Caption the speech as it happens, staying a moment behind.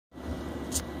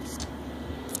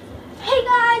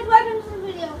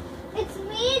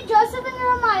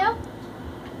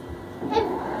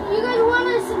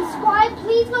subscribe.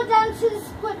 Please go down to the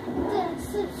subscription.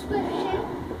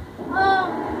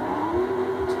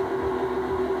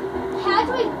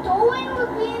 Dolen will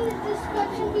be in the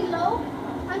description below.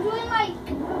 I'm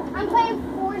playing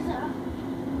Forza.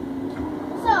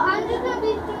 So I'm just gonna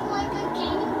be doing like a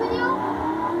gaming video.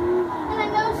 And I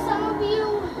know some of you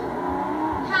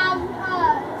have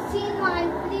seen my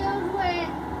videos where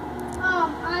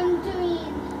I'm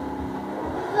doing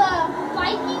the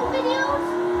biking videos,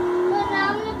 but now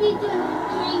I'm gonna be doing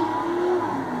gaming.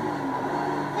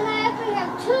 And I actually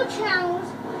have 2 channels.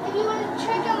 If you want to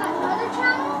check out my other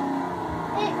channel,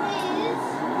 it is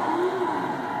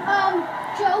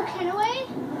Joe Kenaway.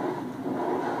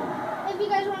 If you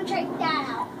guys want to check that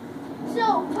out.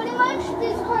 So pretty much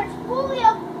this car is fully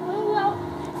up. Well,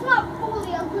 it's not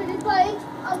fully upgraded, but it's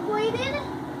upgraded.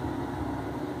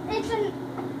 It's an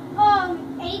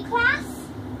A-class.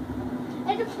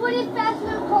 It's a pretty fast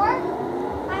little car.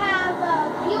 I have a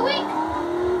Buick.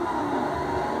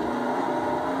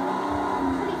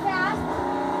 Pretty fast.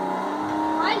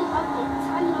 I love it.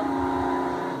 I love it.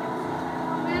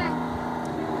 Oh man.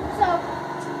 So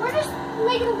we're just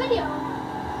making a video.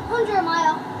 100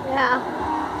 mile. Yeah.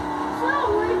 So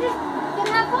we're just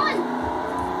gonna have fun.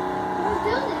 Let's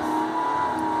do this.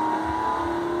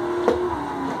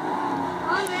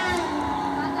 Oh man.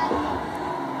 Not that deep.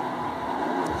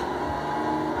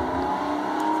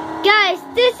 Guys,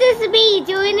 this is me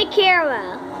doing the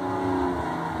camera.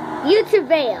 YouTube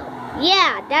veil.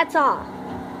 Yeah, that's all.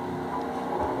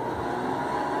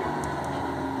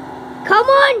 Come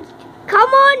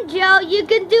on, Joe, you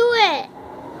can do it.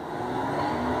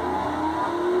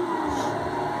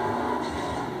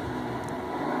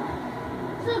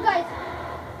 So guys,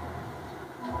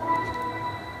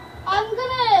 I'm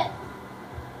gonna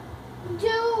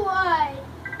do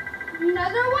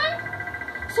another one.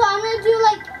 So I'm gonna do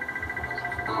like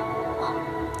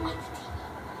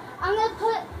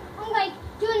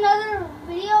do another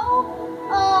video.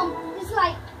 It's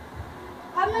like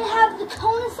I'm gonna have the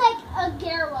Koenigsegg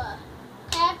Agera,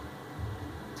 okay?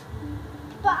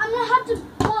 But I'm gonna have to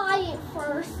buy it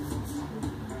first.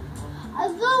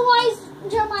 Otherwise,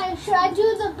 Jeremiah, should I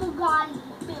do the Bugatti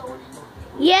build?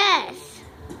 Yes.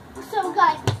 So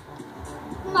guys,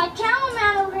 my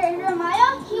cameraman over here,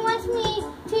 Jeremiah, he wants me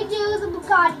to do the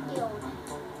Bugatti build.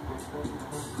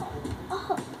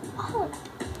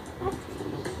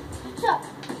 So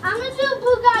I'm gonna do a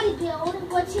Bugatti build,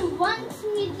 what he wants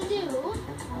me to do.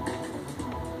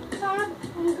 So I'm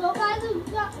gonna go buy the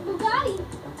Bugatti.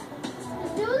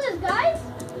 Let's do this, guys.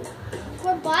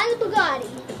 We're buying the Bugatti.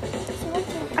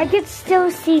 I can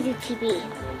still see the TV.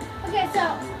 Okay,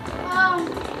 so,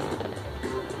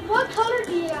 what color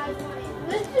do you guys want it?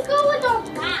 Let's just go with all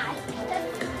black.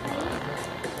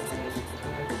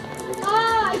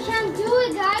 I can't do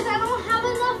it, guys. I don't have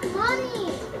enough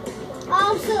money.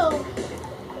 So,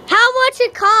 How much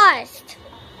it cost?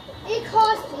 it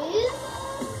costs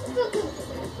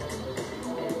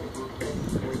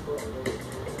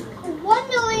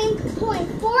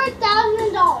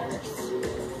 $1,400,000.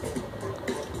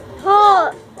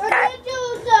 Oh, We're going to do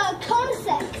the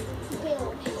Koenigsegg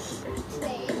build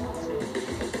today.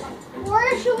 Or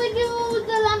should we do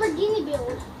the Lamborghini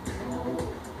build?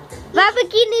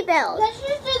 Lamborghini build. Let's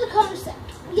just do the Koenigsegg.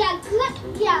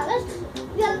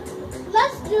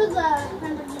 Let's do the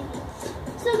Lamborghini.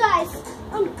 So guys,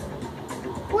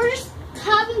 we're just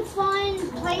having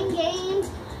fun playing games.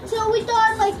 So we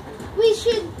thought like we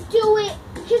should do it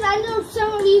because I know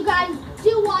some of you guys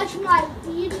do watch my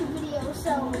YouTube videos.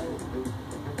 So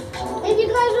if you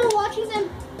guys are watching them,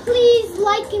 please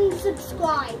like and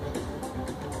subscribe.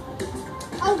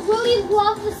 I really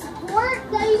love the support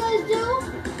that you guys do.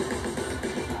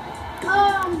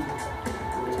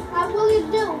 I really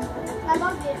do. I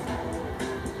love it.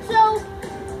 So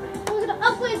we're gonna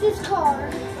upgrade this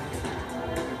car.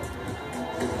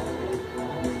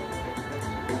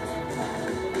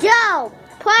 Joe,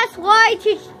 press Y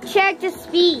to check the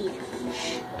speed.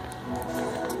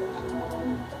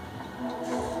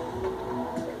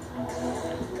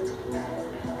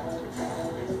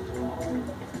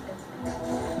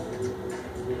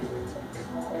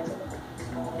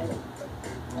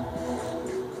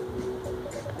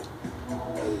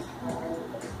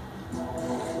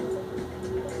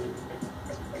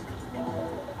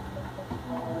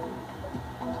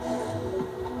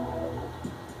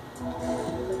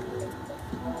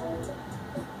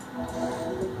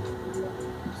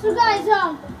 So guys,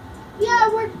 yeah,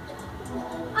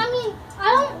 I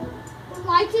don't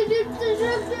like to do the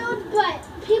drift build, but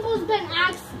people's been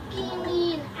asking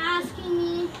me,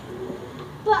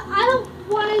 but I don't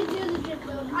want to do the drift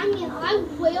build. I mean, I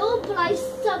will, but I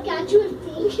suck at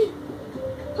drifting.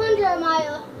 on,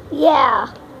 Jeremiah. Yeah.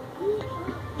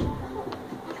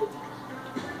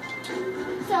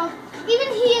 So, even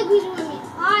he agrees with me.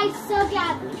 I suck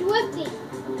at drifting.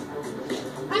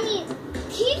 I mean,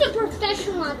 he's a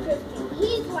professional at drifting.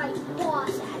 He's like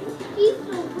boss at it. He's a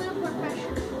real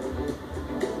professional.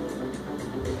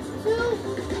 So,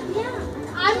 yeah,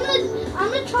 I'm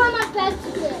gonna try my best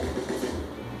to drift.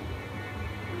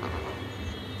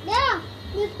 Yeah,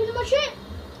 that's pretty much it.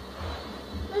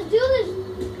 Let's do this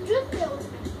drift build.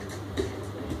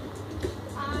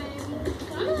 I'm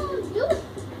gonna do it.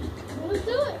 Let's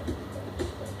do it.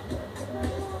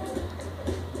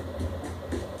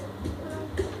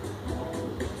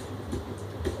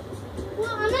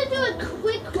 Well, I'm gonna do a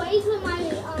quick race with my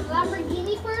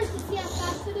Lamborghini first to see how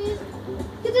fast it is.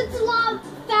 Because it's a lot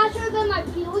faster than my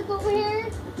Buick over here.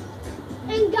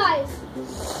 And guys,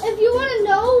 if you want to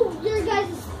know your guys'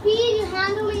 speed, your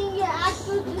handling, your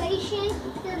acceleration,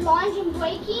 your launch and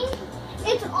braking,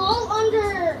 it's all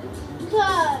under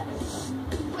the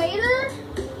grader.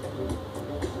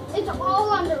 It's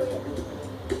all under it.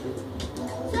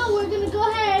 So we're going to go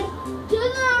ahead, do the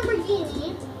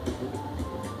Lamborghini.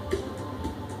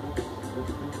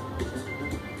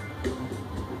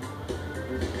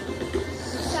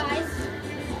 Guys,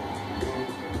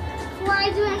 before I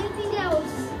do anything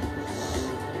else,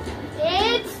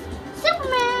 it's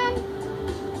Superman.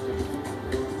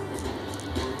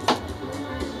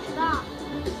 Stop.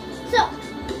 So,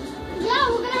 yeah,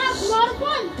 we're going to have a lot of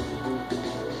fun.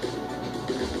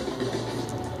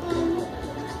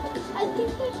 I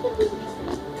think I should do this.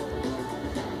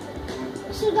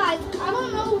 So guys, I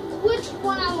don't know which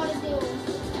one I want to do.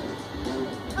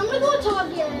 I'm going to go with Top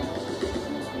Gear.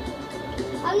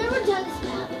 I've never done this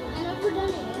map. I've never done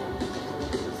it yet.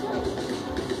 So,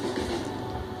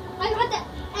 I got the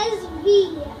SV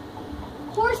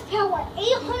horsepower,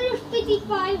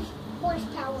 855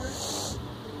 horsepower.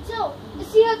 So,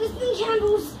 let's see how this thing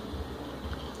handles.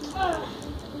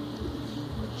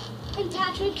 And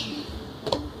Patrick,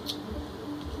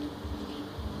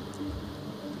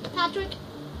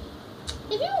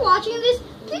 if you're watching this,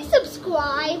 please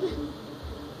subscribe.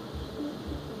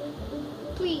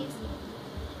 Please.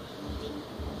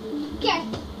 Okay,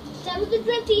 that was the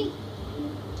drifting.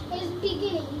 It's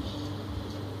beginning.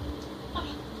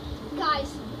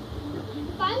 Guys,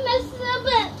 if I mess up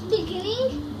at beginning,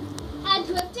 at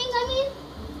drifting, I mean,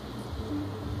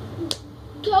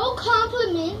 go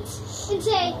compliment and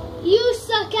say, you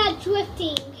suck at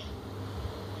drifting.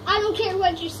 I don't care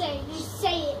what you say, just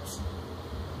say it.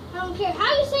 I don't care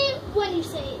how you say it, when you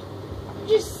say it.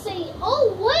 Just say it.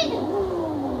 Oh, what?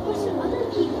 What's some other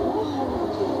people?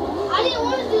 I didn't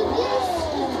want to do this.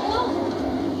 Let's go.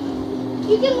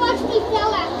 You can watch me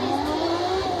fail at this.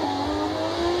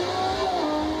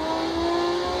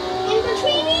 In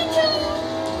between you two.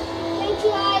 Thank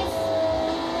you guys.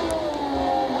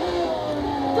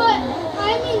 But,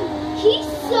 I mean, he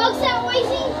sucks at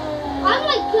racing. I'm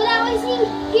like good at racing.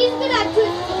 He's good at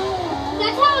drifting.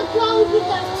 That's how it goes with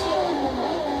us too.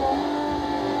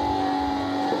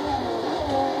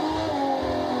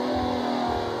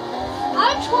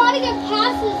 I'm trying to get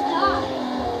past this guy.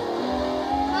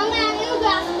 I'm at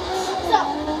Innograss. So,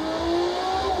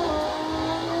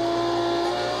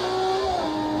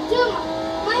 dude,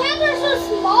 my hands are so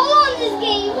small on this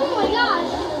game. Oh my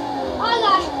gosh. Oh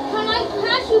gosh, can I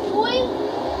crash you, boy?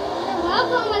 You're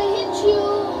welcome. I'm gonna hit you.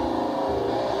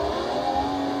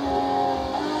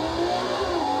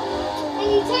 And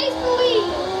he takes the lead.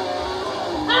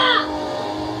 Ah!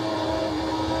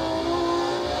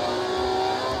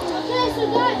 Okay, so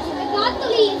guys, I got the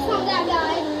lead from that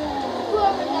guy,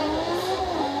 whoever that is.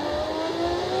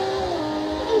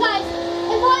 And guys,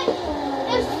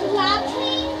 if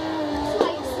slaptrain,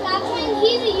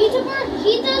 he's a YouTuber,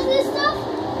 he does this stuff.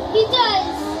 He does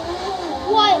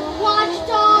what Watch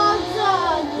Dogs,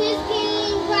 this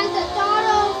game, Grand Theft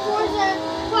Auto, Forza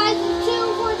Horizon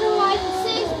 2, Forza Horizon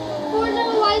 6, Forza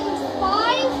Horizon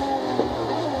 5.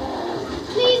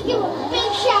 Please give a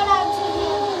big shout out to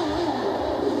him.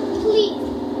 Please.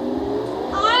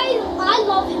 I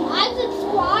love him. I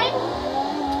subscribe.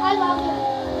 I love him.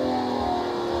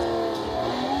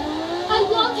 I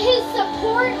love his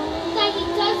support that he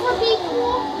does for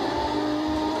people.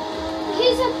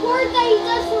 His support that he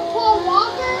does for Paul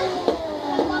Walker. I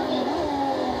love it.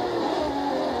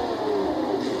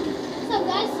 So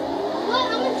guys, what?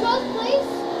 I'm in 12th place.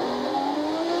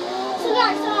 So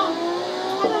guys, I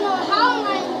don't know how I'm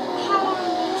in 12th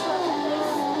place.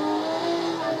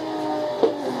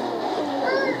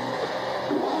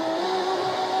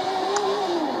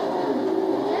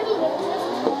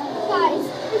 Guys,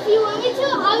 if you want me to,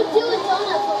 I'll do a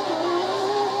donut for you guys.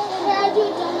 Yeah, I'll do a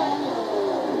donut.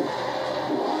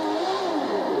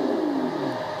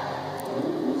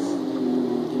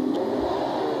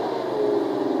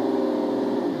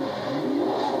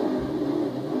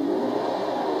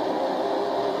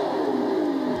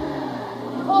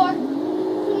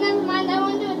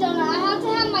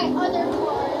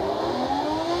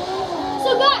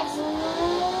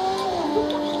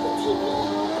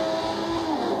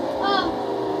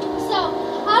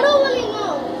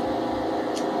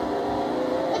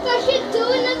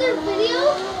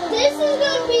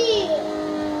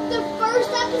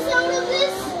 episode of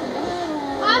this.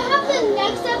 I have the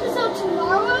next episode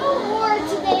tomorrow or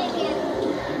today again.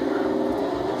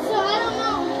 So I don't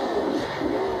know.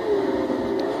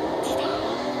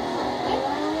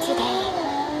 Today.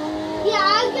 Yeah,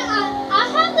 I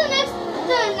have the next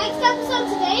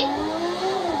episode today.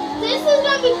 This is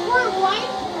gonna be part 1.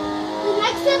 The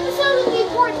next episode will be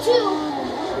part 2.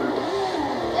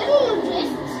 They don't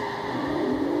exist.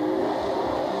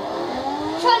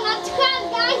 Try not to cry,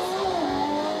 guys.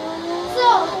 So,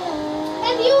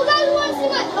 if you guys want to see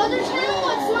my other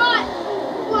channel, it's not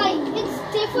like it's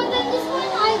different than this one.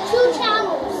 I have 2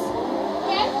 channels.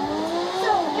 Okay? So,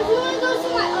 if you want to go see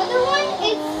my other one,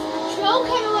 it's Joe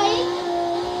Kenaway.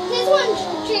 This one's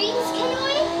James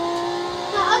Kenaway.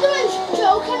 The other one's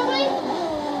Joe Kenaway.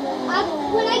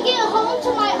 When I get home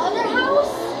to my other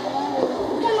house,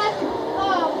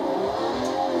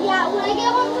 when I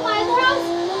get home to my other house,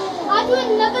 I'll do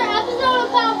another episode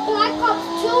about Black Ops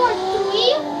 2 or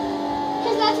 3,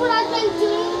 because that's what I've been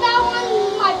doing about on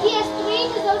my PS3,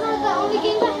 because those are the only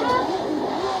games I have.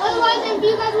 Otherwise, if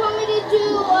you guys want me to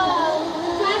do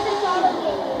Grand Theft Auto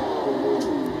game,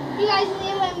 you guys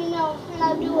need to let me know, and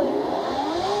I'll do it.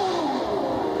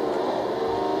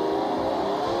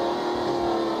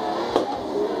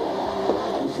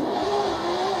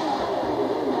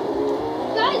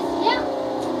 Guys, yeah.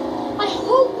 I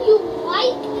hope you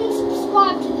like and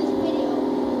subscribe to this video.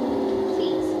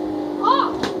 Please.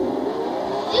 Oh,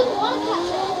 they want to catch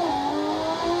up.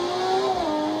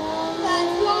 Guys,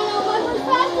 you want to know what was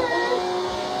faster?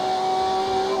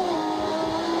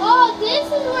 Oh, this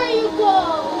is where you go.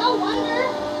 No wonder.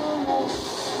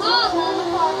 Oh, another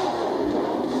car.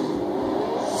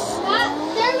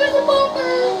 There goes the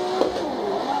bumper.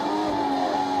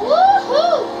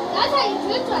 Woohoo! That's how you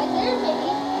drift right there, baby.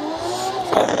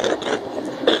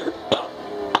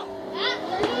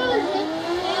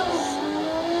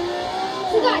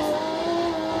 So guys,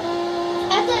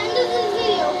 at the end of this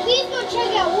video, please go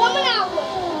check out Woman Outlet,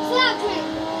 Slaptrain,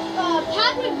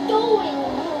 Patrick Dolen,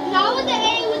 not with the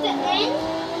A, with the N.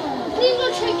 Please go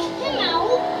check him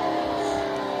out.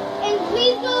 And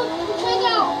please go check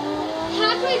out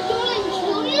Patrick Dolen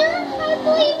Jr., I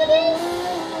believe it is.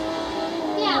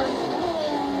 Yeah.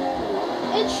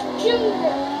 It's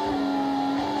Junior.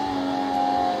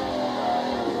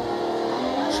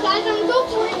 Guys, I'm gonna go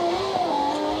for it.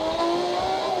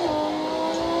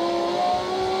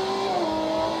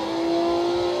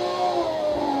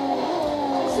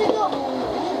 So go.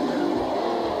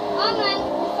 Oh man,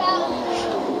 fell.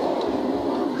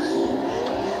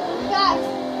 Guys,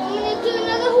 I'm gonna do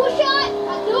another whole shot.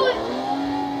 I'll do it.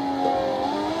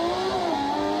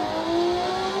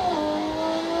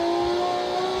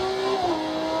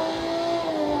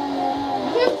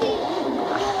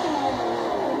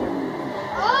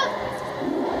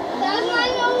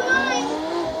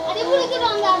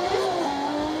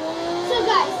 So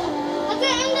guys, at the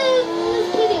end of this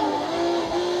video,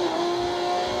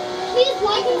 please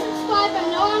like and subscribe. I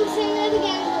know I'm saying that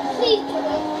again, but please do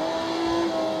it.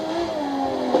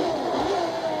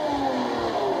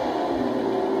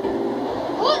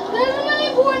 Oh, there's a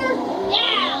million pointer.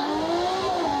 Yeah!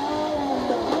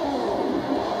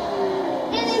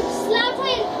 And then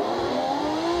Slaptrain.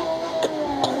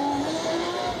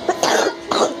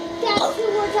 That's who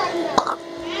we're talking about.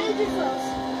 Manager Rose.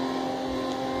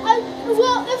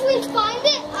 Well, if we find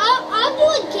it, I'll do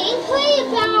a gameplay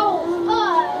about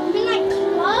Midnight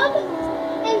Club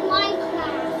and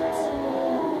Minecraft.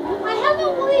 I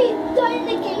haven't really done a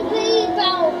gameplay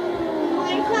about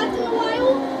Minecraft in a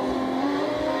while.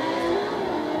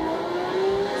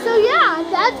 So yeah,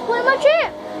 that's pretty much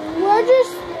it. We're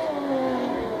just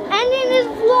ending this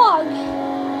vlog.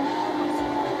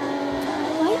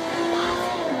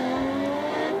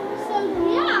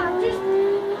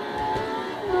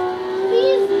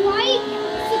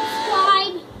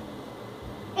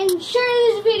 Share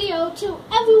this video to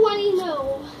everyone you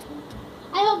know.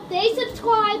 I hope they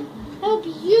subscribe. I hope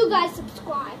you guys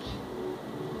subscribe.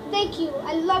 Thank you.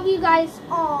 I love you guys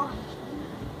all.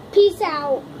 Peace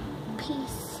out.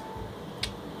 Peace.